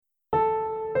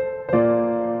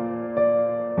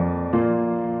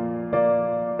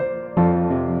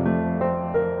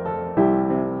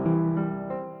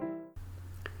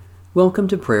Welcome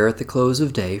to prayer at the close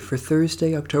of day for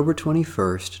Thursday, October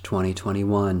 21st,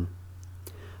 2021.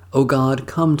 O God,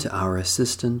 come to our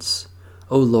assistance.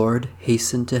 O Lord,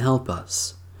 hasten to help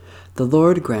us. The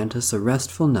Lord grant us a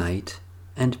restful night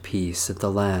and peace at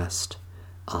the last.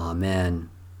 Amen.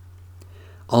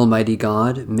 Almighty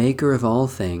God, maker of all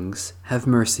things, have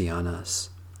mercy on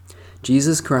us.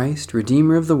 Jesus Christ,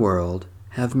 Redeemer of the world,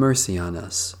 have mercy on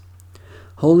us.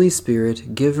 Holy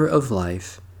Spirit, giver of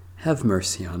life, have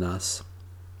mercy on us.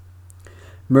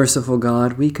 Merciful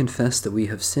God, we confess that we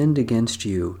have sinned against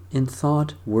you in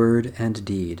thought, word, and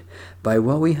deed, by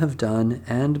what we have done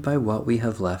and by what we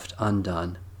have left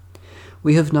undone.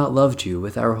 We have not loved you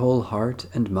with our whole heart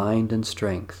and mind and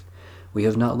strength. We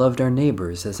have not loved our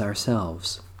neighbors as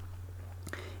ourselves.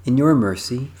 In your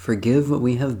mercy, forgive what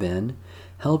we have been,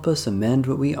 help us amend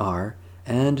what we are,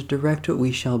 and direct what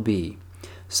we shall be,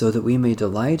 so that we may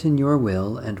delight in your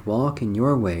will and walk in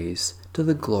your ways to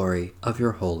the glory of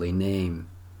your holy name.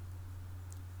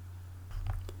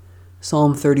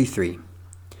 Psalm 33.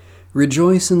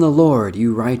 Rejoice in the Lord,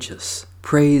 you righteous.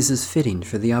 Praise is fitting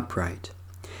for the upright.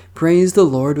 Praise the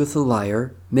Lord with the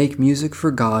lyre. Make music for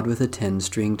God with a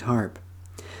 10-stringed harp.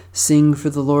 Sing for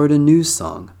the Lord a new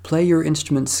song. Play your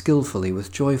instruments skillfully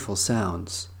with joyful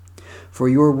sounds. For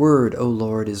your word, O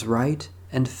Lord, is right,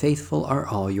 and faithful are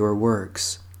all your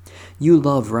works. You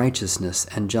love righteousness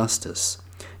and justice.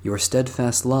 Your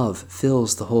steadfast love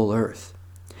fills the whole earth.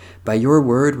 By your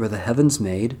word were the heavens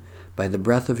made, by the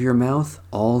breath of your mouth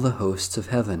all the hosts of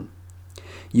heaven.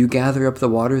 You gather up the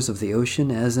waters of the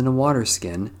ocean as in a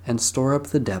waterskin, and store up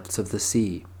the depths of the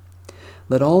sea.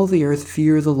 Let all the earth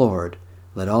fear the Lord.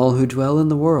 Let all who dwell in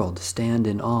the world stand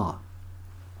in awe.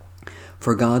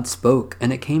 For God spoke,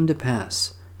 and it came to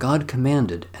pass. God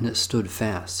commanded, and it stood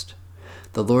fast.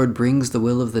 The Lord brings the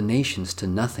will of the nations to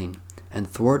nothing, and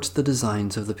thwarts the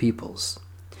designs of the peoples.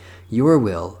 Your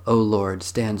will, O Lord,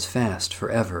 stands fast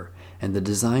forever, and the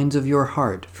designs of your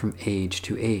heart from age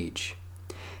to age.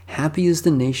 Happy is the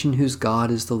nation whose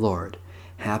God is the Lord.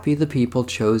 Happy the people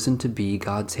chosen to be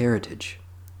God's heritage.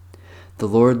 The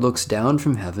Lord looks down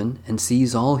from heaven and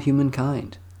sees all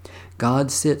humankind.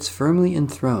 God sits firmly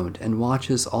enthroned and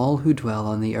watches all who dwell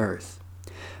on the earth.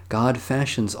 God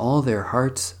fashions all their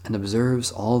hearts and observes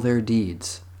all their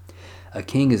deeds. A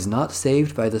king is not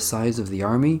saved by the size of the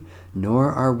army,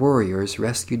 nor are warriors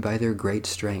rescued by their great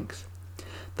strength.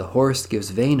 The horse gives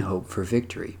vain hope for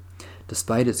victory.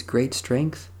 Despite its great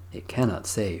strength, it cannot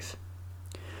save.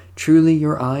 Truly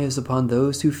your eye is upon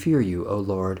those who fear you, O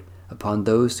Lord, upon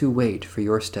those who wait for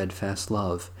your steadfast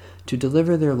love, to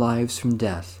deliver their lives from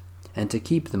death, and to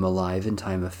keep them alive in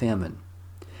time of famine.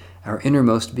 Our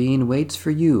innermost being waits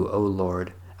for you, O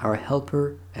Lord, our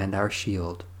helper and our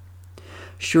shield.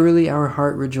 Surely our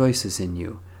heart rejoices in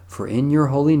you, for in your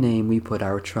holy name we put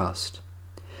our trust.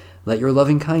 Let your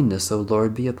loving kindness, O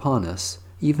Lord, be upon us,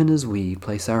 even as we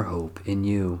place our hope in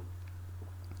you.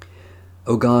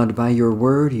 O God, by your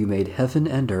word you made heaven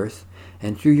and earth,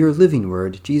 and through your living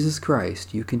word, Jesus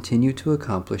Christ, you continue to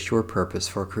accomplish your purpose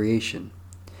for creation.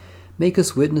 Make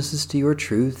us witnesses to your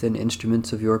truth and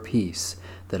instruments of your peace,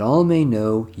 that all may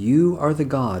know you are the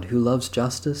God who loves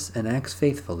justice and acts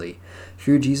faithfully,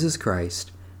 through Jesus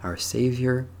Christ, our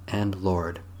Savior and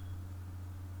Lord.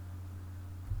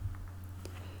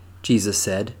 Jesus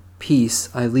said, "Peace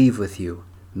I leave with you,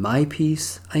 my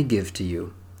peace I give to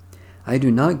you. I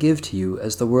do not give to you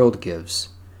as the world gives.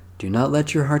 Do not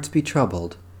let your hearts be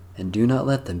troubled, and do not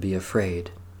let them be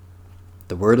afraid."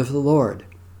 The word of the Lord.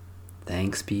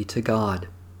 Thanks be to God.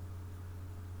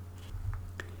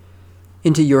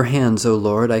 Into your hands, O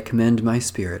Lord, I commend my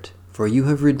spirit, for you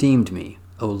have redeemed me,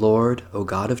 O Lord, O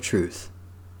God of truth.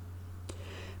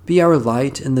 Be our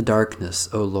light in the darkness,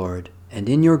 O Lord, and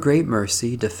in your great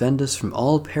mercy defend us from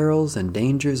all perils and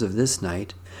dangers of this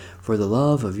night, for the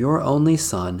love of your only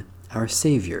Son, our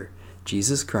Savior,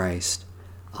 Jesus Christ.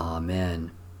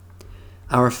 Amen.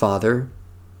 Our Father,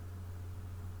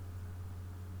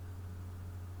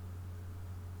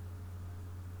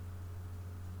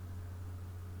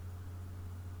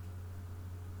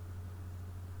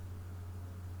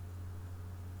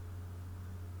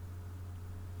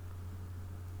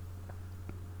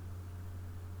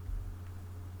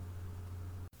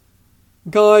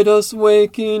 guide us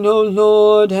waking, O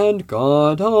Lord, and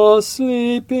guard us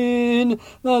sleeping,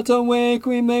 that awake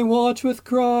we may watch with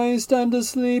Christ, and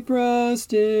asleep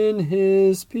rest in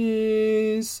his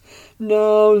peace.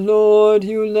 Now, Lord,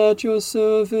 you let your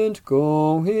servant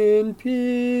go in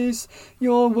peace.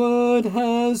 Your word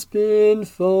has been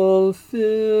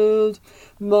fulfilled.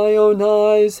 My own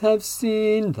eyes have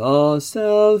seen the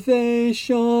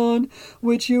salvation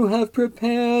which you have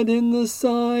prepared in the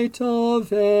sight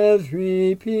of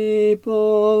every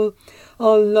people,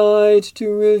 a light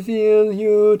to reveal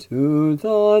you to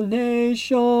the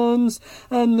nations,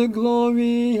 and the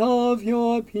glory of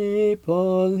your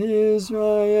people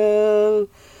Israel.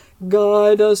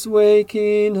 Guide us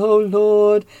waking, O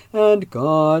Lord, and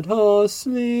guard us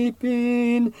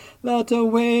sleeping, that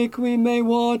awake we may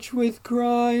watch with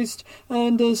Christ,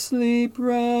 and asleep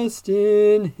rest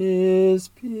in his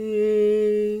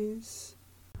peace.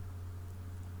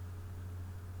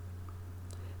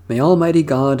 May Almighty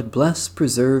God bless,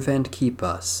 preserve, and keep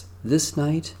us this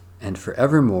night and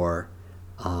forevermore.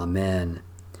 Amen.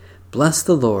 Bless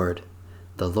the Lord.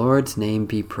 The Lord's name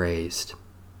be praised.